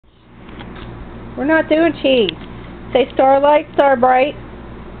We're not doing cheese. Say Starlight Starbright.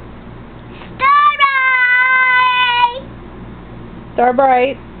 Starlight!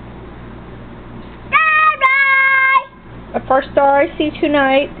 Starbright. Starlight! The first star I see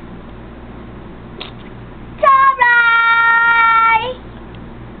tonight. Starlight!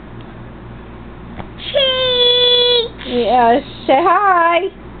 Cheese! Yes. Say hi.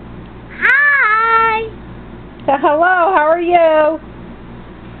 Hi! Say hello. How are you?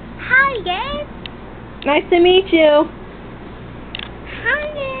 Hi, Dad. Nice to meet you.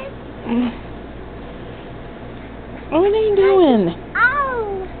 Hi, Dad. What are you doing?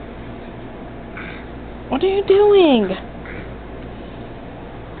 Oh! What are you doing?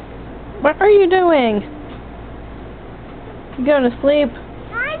 What are you doing? You going to sleep?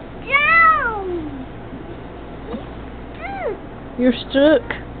 I'm down! You're stuck.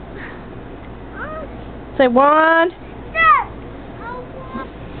 Say one.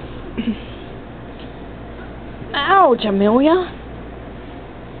 Ouch, Amelia.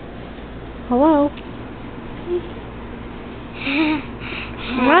 Hello.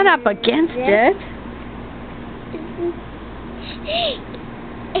 Run up against it.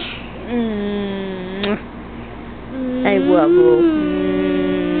 I love you.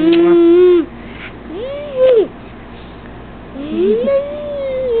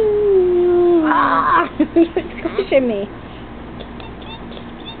 You're squishing me.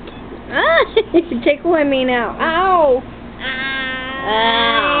 You're tickling me now. Ow!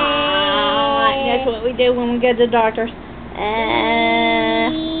 That's what we do when we go to the doctors.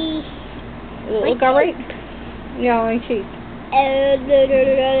 Look alright? Yeah, on my cheek.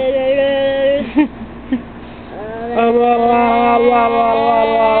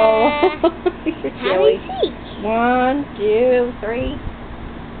 You're silly. 1, 2, 3.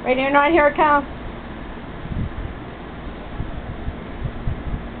 Right here, not here it comes.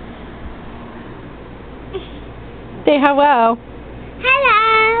 Say hello.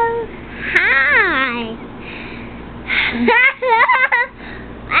 Hello. Hi.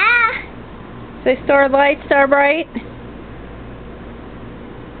 Say Starlight Starbright.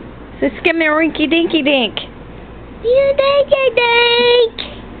 Say Skimmy Dinky Dink. You dinky dink.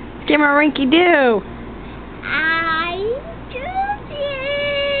 Skimmy Doo. I do.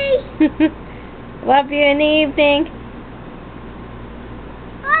 Love you in the evening.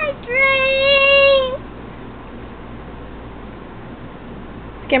 I drink.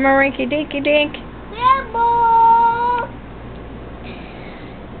 Skimmy Dinky Dink. Nibble.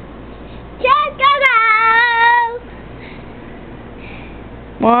 Just go.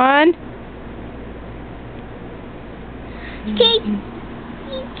 1. Cheese.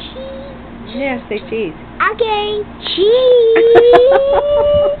 Yeah, say cheese. Okay, cheese.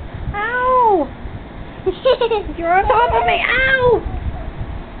 Ow! You're on top of me. Ow!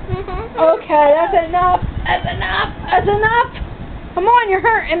 Okay, that's enough. That's enough. That's enough. Come on, you're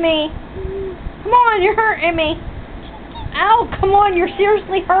hurting me. Come on, you're hurting me. Ow, come on, you're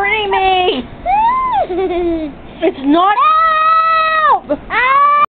seriously hurting me. It's not. Ow!